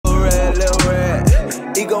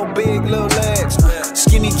no big little legs.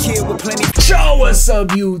 Skinny kid with plenty. Yo, what's up,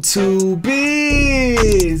 YouTube?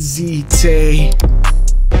 It's ZTAY,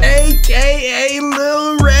 aka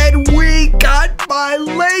Lil Red. We got my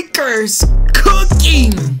Lakers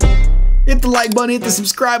cooking. Hit the like button, hit the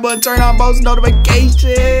subscribe button, turn on post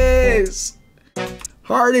notifications.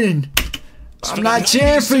 Harden, I'm not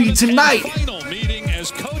cheering for you tonight.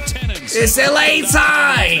 It's LA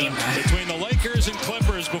time.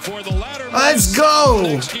 Let's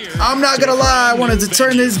go. I'm not gonna lie, I wanted to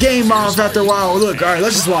turn this game off after a while. Look, alright,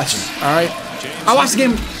 let's just watch it. Alright. I watched the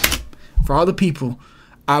game for all the people.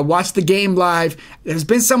 I watched the game live. There's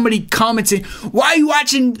been somebody commenting, why are you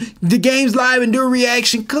watching the games live and do a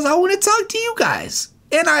reaction? Because I want to talk to you guys.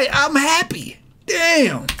 And I'm happy.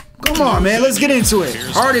 Damn. Come on, man. Let's get into it.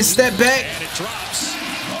 Harden step back.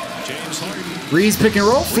 Reed's pick and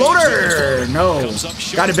roll. Floater. No.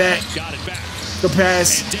 Got it back. Good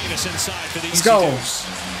pass. Let's go.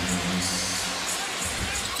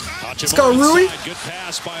 Let's go, Rui. Good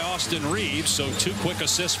pass by Austin Reeves, so 2 quick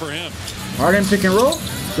assists for him. Harden pick and roll.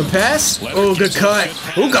 Good pass. Oh, good cut.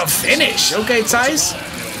 Ooh, good finish. Okay, Tice.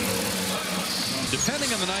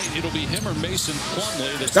 Depending on the night, it'll be him or Mason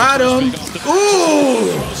Plumlee. That's got him.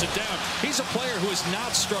 Ooh. He's a player who has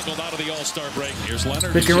not struggled out of the All-Star break. Here's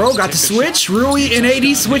Leonard. Pick and roll, got the switch. Rui and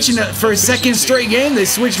AD switching for a second straight game. They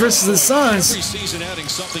switched versus the Suns.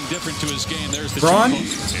 Braun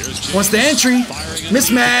wants the entry.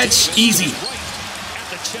 Mismatch. Easy.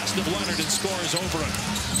 At the chest of Leonard and scores over him.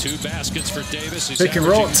 2 baskets for Davis. Pick and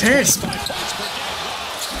roll. Terrence. Terrence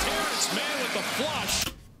man with the flush.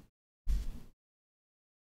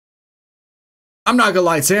 I'm not gonna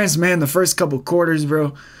lie, Terrence, man, the first couple quarters,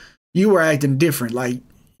 bro, you were acting different. Like,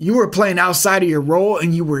 you were playing outside of your role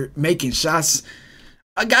and you were making shots.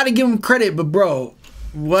 I gotta give him credit, but bro,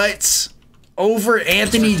 what? Over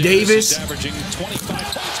Anthony Davis?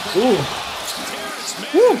 Ooh.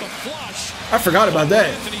 Woo. I forgot about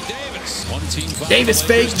that. Davis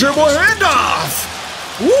fake dribble handoff.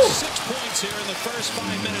 Woo.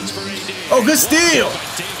 Oh, good steal.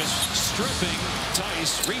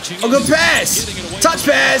 Oh, good pass. Touch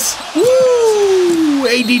pass. Woo!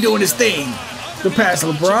 AD doing his thing. Good pass,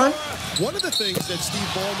 LeBron. One of the things that Steve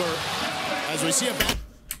Ballmer, as we see a back.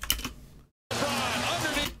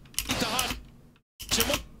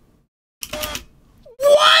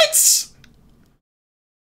 What?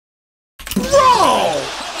 Bro!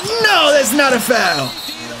 No, that's not a foul.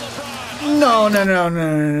 No.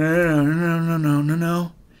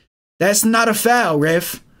 That's not a foul,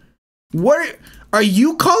 ref. What? Are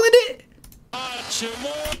you calling it?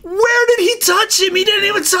 Where did he touch him? He didn't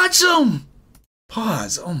even touch him.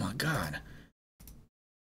 Pause. Oh my God.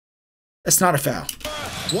 That's not a foul.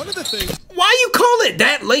 One of the things. Why you call it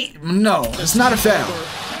that late? No, it's not a foul.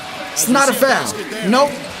 It's not a foul.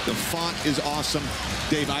 Nope. The font is awesome.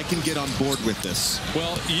 Dave, I can get on board with this.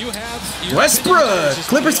 Well, you have Westbrook.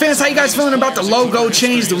 Clippers fans, how you guys feeling about the logo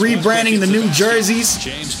change, the rebranding, the new jerseys?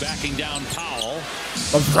 James backing down Powell.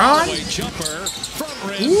 LeBron?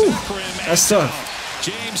 Ooh, that's tough.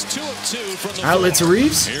 James 2 of 2 from the outlet to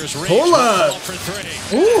Reeves. Pull up.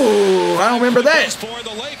 Ooh, I don't remember that.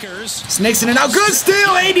 Snakes in and out. Good steal.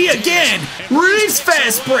 AD again. Reeves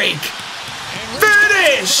fast break.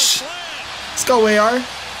 Finish. Let's go, AR.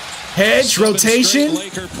 Hedge rotation.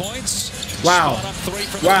 Wow.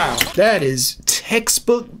 Wow. That is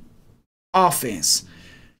textbook offense.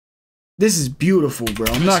 This is beautiful, bro.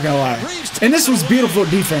 I'm not gonna lie. And this was beautiful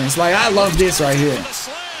defense. Like, I love this right here.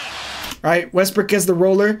 Right? Westbrook gets the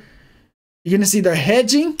roller. You're gonna see they're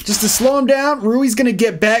hedging just to slow him down. Rui's gonna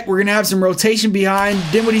get back. We're gonna have some rotation behind.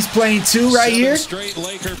 Dinwiddie's playing 2 right here.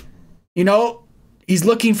 You know, he's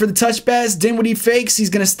looking for the touch pass. Dinwiddie fakes.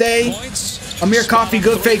 He's gonna stay. Amir Coffee,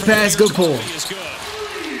 good fake pass, good pull.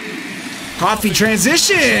 Coffee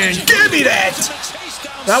transition. Give me that.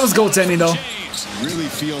 That was goaltending though. Really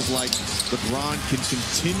feels like LeBron can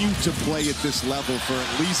continue to play at this level for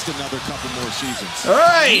at least another couple more seasons. All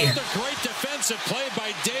right.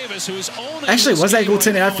 Actually, was that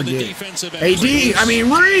goaltending? I forget. AD, I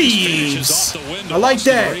mean Reeves. I like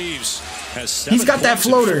that. He's got that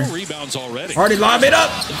floater. Already lob it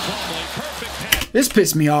up. This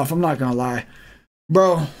pissed me off. I'm not gonna lie,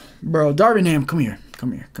 bro. Darvingham, come here.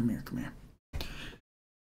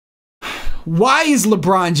 Why is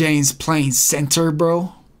LeBron James playing center,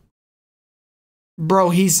 bro? Why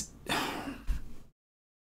is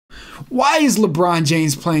LeBron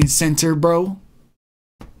James playing center, bro?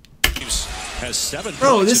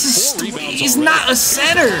 Bro, this is he's not a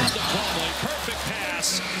center.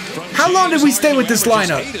 How long did we stay with this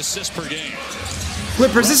lineup?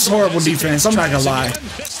 Clippers, this is horrible defense. I'm not gonna lie.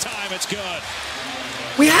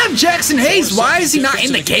 We have Jackson Hayes. Why is he not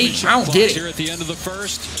in the game? I don't get it.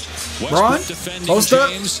 Braun, post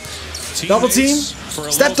up, double team,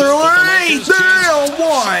 step through. Hey,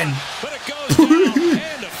 3-on-1.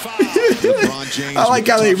 I like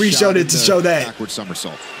how they reshowed it to show that. I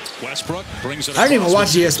didn't even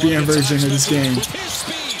watch the ESPN version of this game.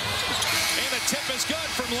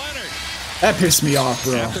 That pissed me off,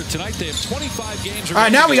 bro. All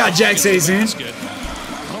right, now we got Jackson Hayes in.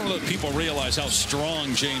 I don't know if people realize how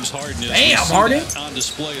strong James Harden is. Damn, Harden. On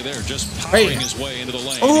display there, just powering his way into the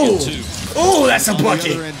lane. Oh, that's a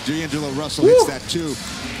bucket. D'Angelo Russell hits that too.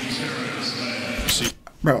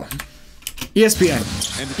 Bro, ESPN.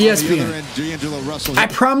 ESPN. I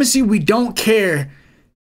promise you, we don't care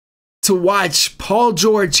to watch Paul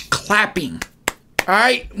George clapping. All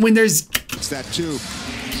right, when there's that too.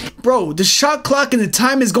 Bro, the shot clock and the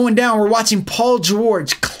time is going down. We're watching Paul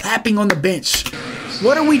George clapping on the bench.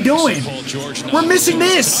 What are we doing? We're missing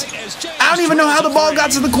this. I don't even know how the ball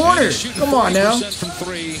got to the corner. Come on now.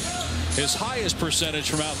 His highest percentage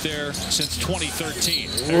from out there since 2013.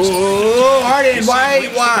 Oh, Harden,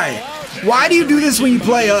 why do you do this when you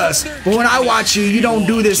play us? But when I watch you, you don't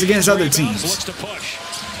do this against other teams.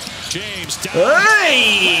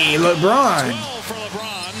 Hey, LeBron.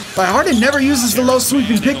 But Harden never uses the low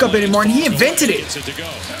sweeping pickup anymore, and he invented it.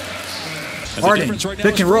 Harden,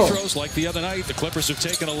 pick and roll. Like the other night, the Clippers have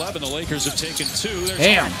taken 11, the Lakers have taken 2.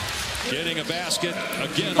 Damn. Getting a basket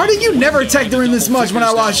again. Harden, you never attack during this much when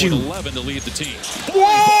I watch you. 11 to lead the team.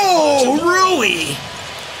 Whoa, Rui.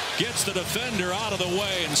 Gets the defender out of the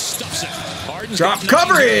way and stuffs it. Harden's drop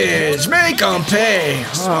coverage. Make him pay.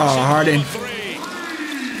 Oh, Harden.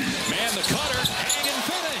 Man, the cutter, hang and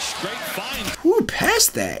finish. Great find. Who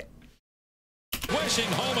passed that?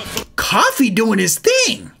 Coffee doing his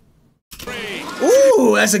thing.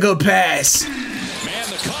 Ooh, that's a good pass.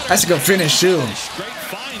 That's a good finish, too.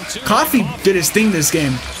 Coffee did his thing this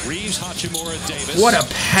game. What a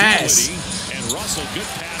pass.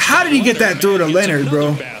 How did he get that through to Leonard,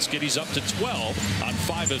 bro?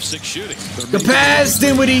 The pass,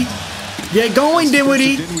 Dinwiddie. Get going,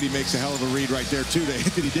 Dinwiddie. Dinwiddie makes a hell of a read right there, too.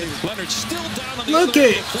 Look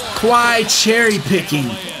at Kawhi cherry picking.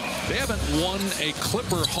 They haven't won a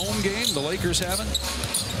Clipper home game. The Lakers haven't.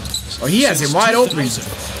 Oh, he has him wide open.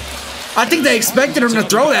 I think they expected him to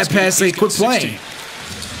throw that pass. They quit playing.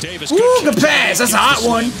 Ooh, good pass. That's a hot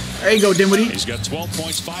one. There you go, Dinwiddie. He's got 12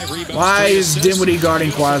 points, 5 rebounds. Why is Dinwiddie guarding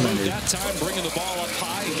Kawhi Leonard?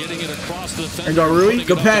 There you go, Rui.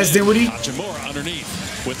 Good pass, Dinwiddie. Hachimura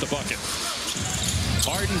underneath with the bucket.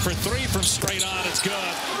 Harden for 3 from straight on. It's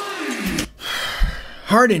good.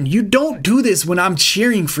 Harden, you don't do this when I'm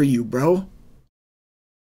cheering for you, bro.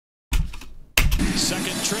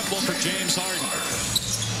 Second triple for James Harden.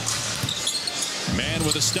 Man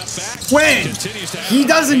with a step back. When? He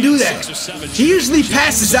doesn't do that. He usually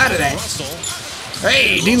passes out of that.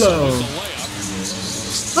 Hey, D'Lo.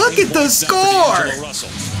 Look at the score.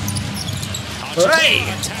 Hey.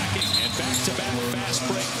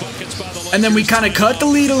 And then we kind of cut the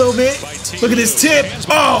lead a little bit. Look at this tip.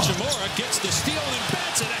 Oh.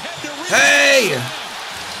 Hey.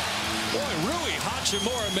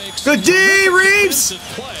 Good D, Reeves.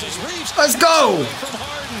 Let's go.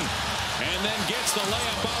 And then gets the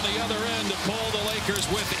layup on the other end to pull the Lakers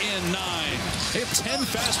within 9. They have 10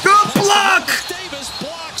 fast. Good block. Davis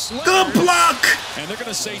blocks. Good block. And they're going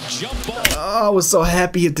to say jump ball. Oh, I was so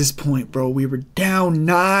happy at this point, bro. We were down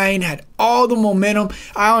 9, had all the momentum.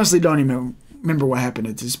 I honestly don't even remember what happened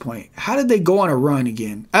at this point. How did they go on a run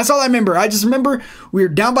again? That's all I remember. I just remember we were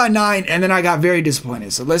down by 9, and then I got very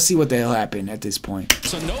disappointed. So let's see what the hell happened at this point.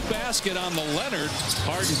 So no basket on the Leonard.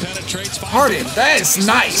 Harden penetrates. Harden, that is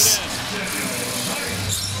nice.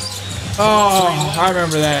 Oh, I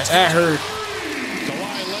remember that. That hurt.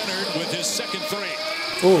 Kawhi Leonard with his second 3.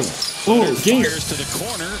 Ooh, Ginger.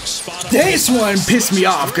 This one pissed me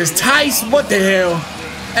off because Tice, what the hell?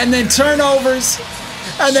 And then turnovers.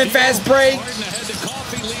 And then fast break.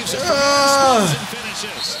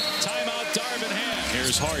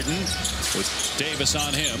 Here's Harden with Davis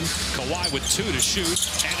on him. Kawhi with 2 to shoot.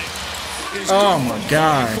 And oh my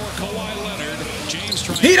God.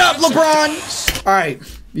 Heat up, LeBron. All right.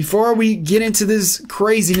 Before we get into this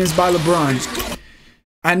craziness by LeBron,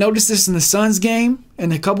 I noticed this in the Suns game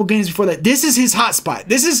and a couple games before that. This is his hot spot.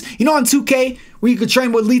 This is, you know, on 2K where you could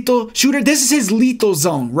train with lethal shooter. This is his lethal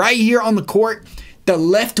zone right here on the court. The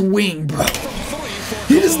left wing, bro.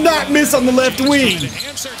 He does not miss on the left wing.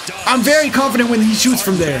 I'm very confident when he shoots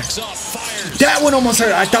from there. That one almost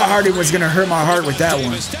hurt. I thought Harden was going to hurt my heart with that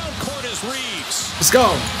one. Let's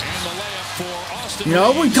go. You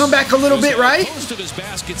know, we come back a little bit, right? Most of his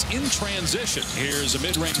baskets in transition. Here's a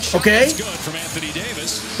mid-range okay. Shot. Good from Anthony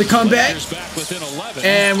Davis. The comeback. Back within 11.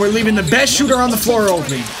 And we're leaving the best shooter on the floor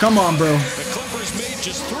open. Come on, bro. The Clippers made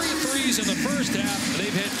just 3 threes in the first half.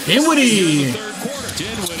 They've hit Dinwiddie. in the third quarter.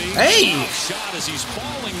 Dinwiddie. Hey. Shot as he's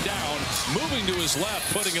falling down, moving to his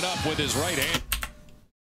left, putting it up with his right hand.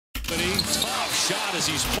 Tough shot as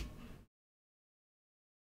he's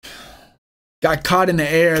got caught in the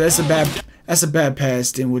air. That's a bad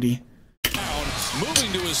pass, Dinwiddie.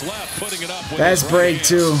 Moving to his left, putting it up with Fast break right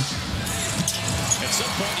too. At some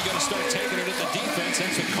point you got to start taking it at the defense.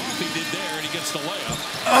 That's what Coffee did there, and he gets the layup.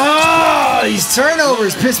 Oh, these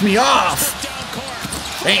turnovers piss me off.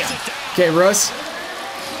 Damn. Okay, Russ.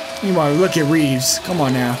 You want to look at Reeves. Come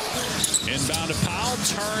on now. Inbound to Powell,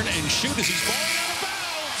 turn and shoot as he's falling out of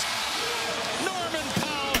bounds. Norman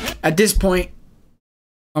Powell. At this point,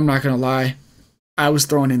 I'm not gonna lie, I was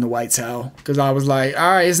throwing in the white towel because I was like,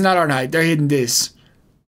 all right, it's not our night. They're hitting this.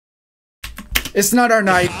 It's not our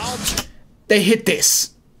night. They hit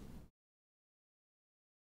this.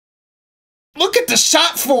 Look at the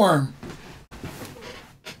shot form.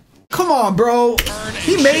 Come on, bro.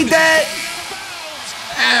 He made that.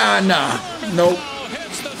 Ah, nah. Nope.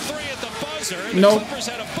 Nope.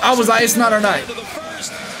 I was like, it's not our night.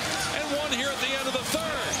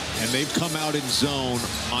 And they've come out in zone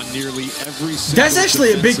on nearly every single. That's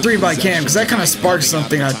actually a big three by Cam because that kind of sparked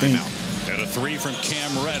something, I think. And a 3 from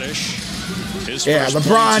Cam Reddish. Yeah,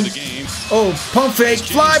 LeBron. Oh, pump fake,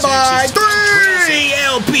 flyby, 3,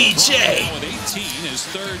 LBJ.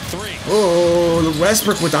 Oh, the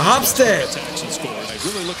Westbrook with the hop step.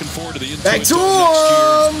 Back to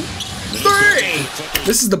him. 3.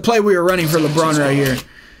 This is the play we were running for LeBron right here.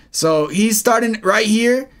 So he's starting right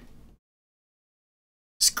here.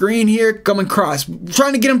 Screen here, coming cross.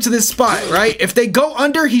 Trying to get him to this spot, right? If they go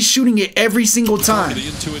under, he's shooting it every single time.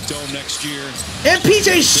 And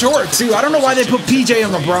PJ's short, too. I don't know why they put PJ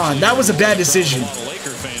on LeBron. That was a bad decision.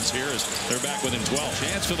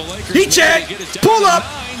 He check. Pull up.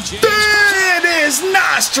 There it is.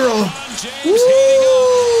 Nostril.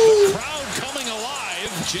 Woo.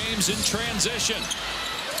 James in transition.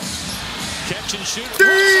 Catch and shoot.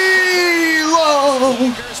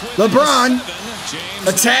 Low. LeBron.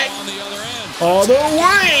 Attack. All the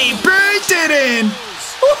way. Burnt it in.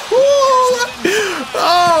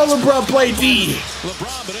 Oh, LeBron played D.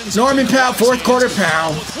 Norman Powell, fourth quarter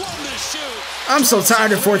Powell. I'm so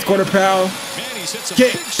tired of fourth quarter Powell.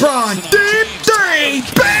 Get Bron. Deep 3.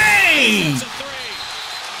 Bang.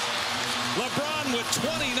 LeBron with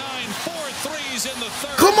 29, 4 threes in the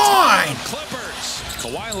third. Come on. Clippers.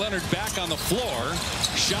 Kawhi Leonard back on the floor.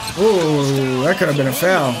 Shot. Ooh, that could have been a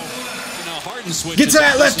foul. Get to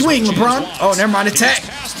that left wing, LeBron. Oh, never mind. Attack.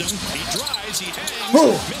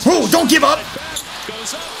 Ooh, don't give up.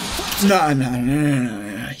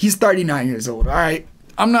 No. He's 39 years old. All right.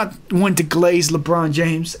 I'm not one to glaze LeBron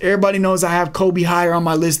James. Everybody knows I have Kobe higher on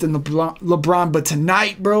my list than LeBron. But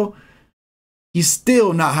tonight, bro, he's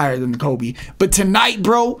still not higher than Kobe. But tonight,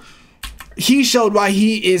 bro, he showed why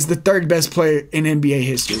he is the 3rd best player in NBA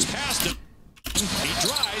history.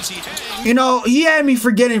 You know, he had me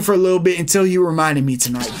forgetting for a little bit until you reminded me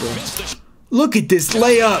tonight, bro. Look at this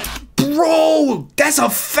layup. Bro, that's a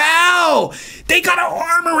foul. They got an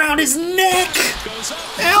arm around his neck.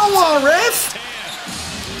 Hell on, ref.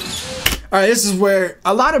 All right, this is where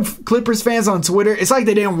a lot of Clippers fans on Twitter, it's like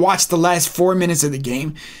they didn't watch the last 4 minutes of the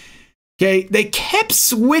game. Okay, they kept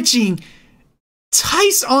switching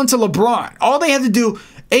Tice onto LeBron. All they had to do,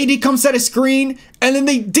 AD comes set a screen, and then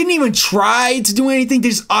they didn't even try to do anything. They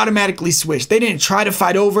just automatically switched. They didn't try to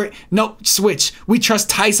fight over it. Nope, switch. We trust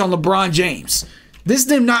Tice on LeBron James. This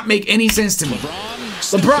did not make any sense to me.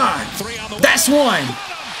 LeBron, that's one.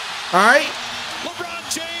 All right?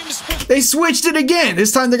 They switched it again.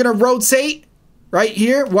 This time they're going to rotate right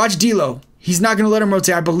here. Watch D'Lo. He's not going to let him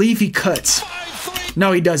rotate. I believe he cuts.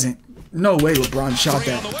 No, he doesn't. No way LeBron shot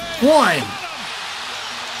that. 1.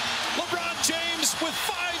 LeBron James with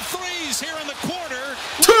 5 threes here in the quarter.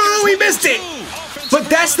 2, he missed it. But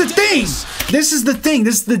that's the thing. This is the thing.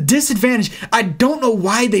 This is the disadvantage. I don't know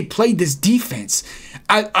why they played this defense.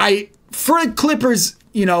 For the Clippers,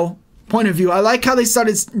 you know, point of view, I like how they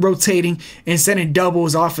started rotating and sending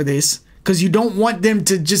doubles off of this, because you don't want them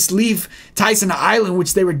to just leave Tyson the island,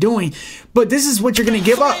 which they were doing. But this is what you're going to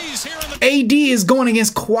give up. AD is going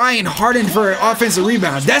against Kawhi and Harden for an offensive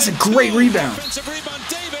rebound. That's a great rebound.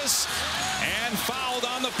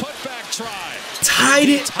 Tied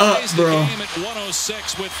it up, bro.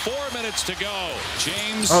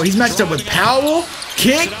 Oh, he's matched up with Powell.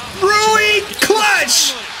 Kick. Rui.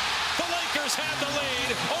 Clutch. The Lakers have the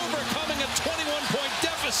lead, overcoming a 21-point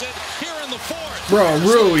deficit here in the fourth. Bro,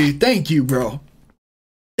 Rui, thank you, bro.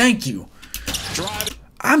 Thank you.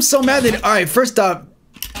 I'm so mad that, all right, first up,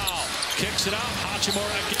 Kicks it out.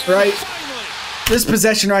 Hachimura again. right, Finally. this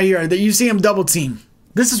possession right here, that you see him double team.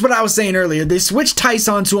 This is what I was saying earlier. They switched Tice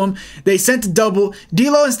onto him. They sent the double.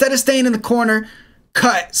 D'Lo, instead of staying in the corner,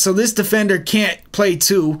 cut. So this defender can't play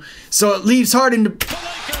two. So it leaves Harden to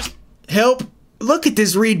help. Look at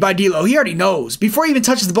this read by D'Lo. He already knows. Before he even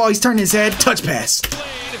touches the ball, he's turning his head. Touch pass.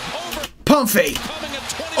 Pump fake.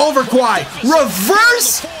 Over Kawhi.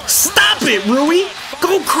 Reverse. Stop it, Rui.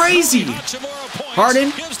 Go crazy. Harden.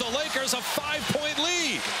 Gives the Lakers a 5-point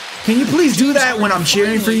lead. Can you please do that when I'm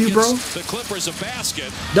cheering for you, bro? The Clippers a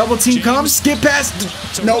basket. Double team comes. Skip pass.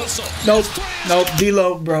 Nope. Nope. Nope.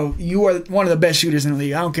 D'Lo, bro. You are one of the best shooters in the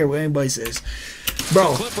league. I don't care what anybody says.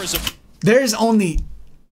 Bro, there's only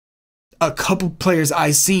a couple players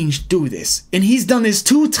I've seen do this. And he's done this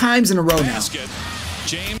 2 times in a row now.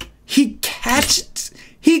 He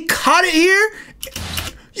caught it here.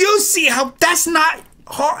 You see how that's not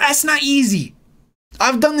hard. That's not easy.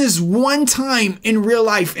 I've done this 1 time in real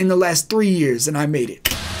life in the last 3 years and I made it.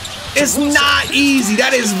 It's not easy.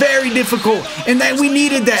 That is very difficult. And that we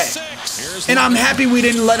needed that. And I'm happy we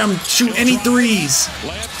didn't let him shoot any threes.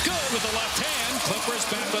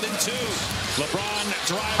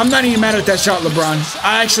 I'm not even mad at that shot, LeBron.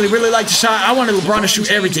 I actually really like the shot. I wanted LeBron to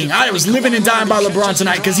shoot everything. I was living and dying by LeBron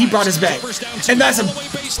tonight because he brought us back. And that's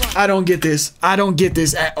a... I don't get this. I don't get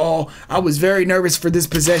this at all. I was very nervous for this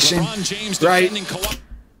possession. Right?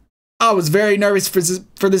 I was very nervous for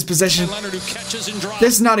this possession.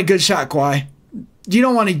 This is not a good shot, Kawhi. You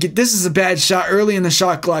don't want to get... This is a bad shot early in the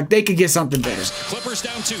shot clock. They could get something better.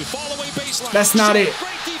 That's not it.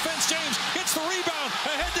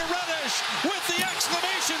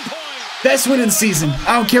 Best win of the season.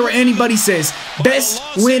 I don't care what anybody says. Best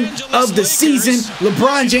win of the season.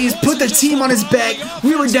 LeBron James put the team on his back.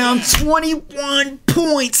 We were down 21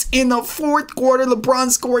 points in the fourth quarter.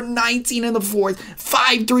 LeBron scored 19 in the fourth.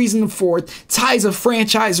 5 threes in the fourth. Ties a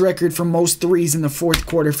franchise record for most threes in the fourth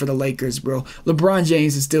quarter for the Lakers, bro. LeBron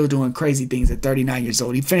James is still doing crazy things at 39 years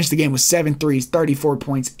old. He finished the game with 7 threes, 34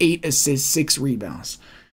 points, 8 assists, 6 rebounds.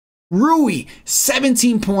 Rui,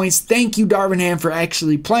 17 points. Thank you, Darvin Ham, for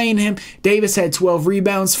actually playing him. Davis had 12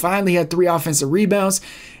 rebounds. Finally had 3 offensive rebounds.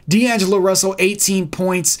 D'Angelo Russell, 18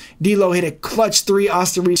 points. D'Lo hit a clutch 3.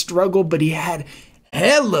 Austin Reeves struggled, but he had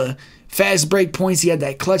hella fast break points. He had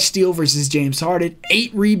that clutch steal versus James Harden.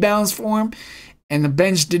 8 rebounds for him. And the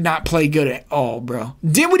bench did not play good at all, bro.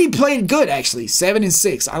 Dinwiddie played good, actually. 7 and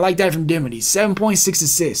 6. I like that from Dinwiddie. 7.6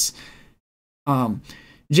 assists.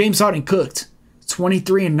 James Harden cooked.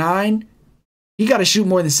 23 and 9. He got to shoot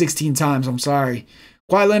more than 16 times. I'm sorry.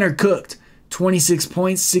 Kawhi Leonard cooked. 26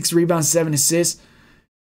 points, 6 rebounds, 7 assists.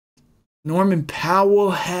 Norman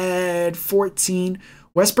Powell had 14.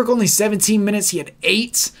 Westbrook only 17 minutes. He had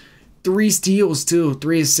 8. 3 steals too.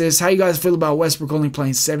 3 assists. How you guys feel about Westbrook only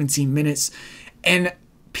playing 17 minutes? And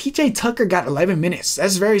PJ Tucker got 11 minutes.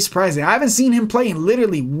 That's very surprising. I haven't seen him play in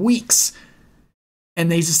literally weeks.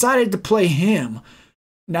 And they decided to play him.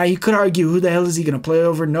 Now, you could argue, who the hell is he going to play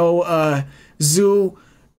over? No Zoo,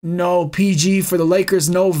 no PG for the Lakers,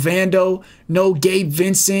 no Vando, no Gabe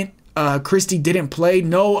Vincent. Christie didn't play.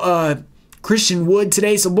 No Christian Wood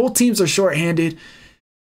today. So both teams are shorthanded.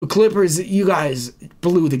 The Clippers, you guys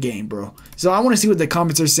blew the game, bro. So I want to see what the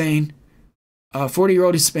comments are saying.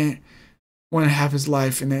 40-year-old who spent 1.5 his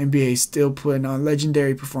life in the NBA, still putting on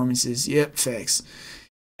legendary performances. Yep, facts.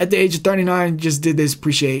 At the age of 39, just did this.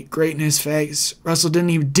 Appreciate greatness. Facts. Russell didn't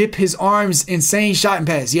even dip his arms. Insane shot and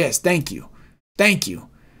pass. Yes, thank you. Thank you.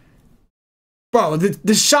 Bro,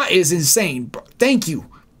 the shot is insane. Bro. Thank you.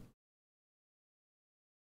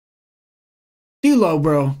 D'Lo,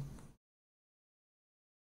 bro.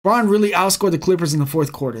 LeBron really outscored the Clippers in the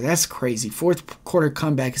fourth quarter. That's crazy. Fourth quarter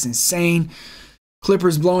comeback is insane.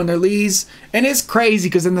 Clippers blowing their leads. And it's crazy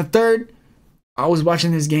because in the third, I was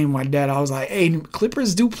watching this game with my dad. I was like, hey,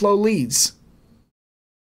 Clippers do blow leads.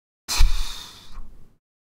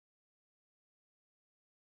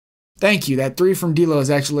 Thank you. That 3 from D'Lo is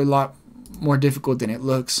actually a lot more difficult than it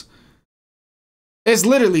looks. It's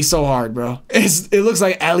literally so hard, bro. It looks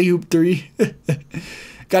like alley-oop 3.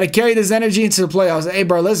 Got to carry this energy into the playoffs. Hey,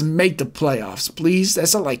 bro, let's make the playoffs, please.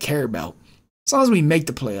 That's all I care about. As long as we make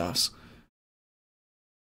the playoffs.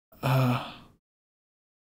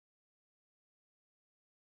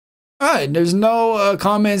 Alright, there's no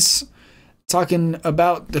comments talking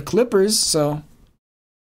about the Clippers, so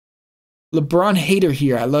LeBron hater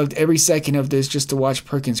here. I loved every second of this just to watch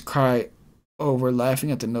Perkins cry over laughing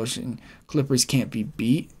at the notion Clippers can't be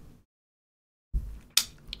beat.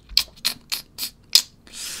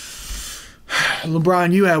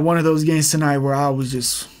 LeBron, you had one of those games tonight where I was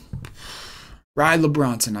just ride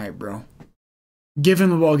LeBron tonight, bro. Give him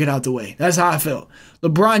the ball, get out the way. That's how I felt.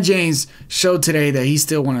 LeBron James showed today that he's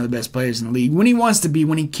still one of the best players in the league. When he wants to be,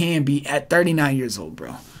 when he can be, at 39 years old,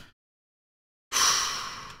 bro.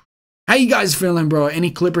 How you guys feeling, bro?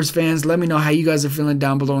 Any Clippers fans, let me know how you guys are feeling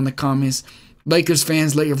down below in the comments. Lakers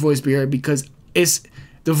fans, let your voice be heard, because it's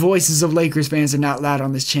the voices of Lakers fans are not loud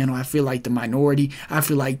on this channel. I feel like the minority. I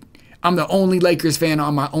feel like I'm the only Lakers fan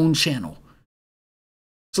on my own channel.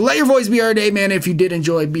 So let your voice be heard, man. If you did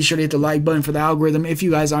enjoy, be sure to hit the like button for the algorithm. If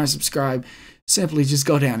you guys aren't subscribed, simply just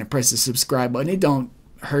go down and press the subscribe button. It don't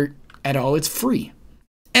hurt at all. It's free.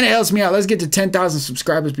 And it helps me out. Let's get to 10,000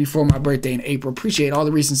 subscribers before my birthday in April. Appreciate all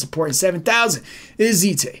the recent support. And 7,000 is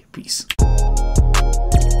ZTAY. Peace.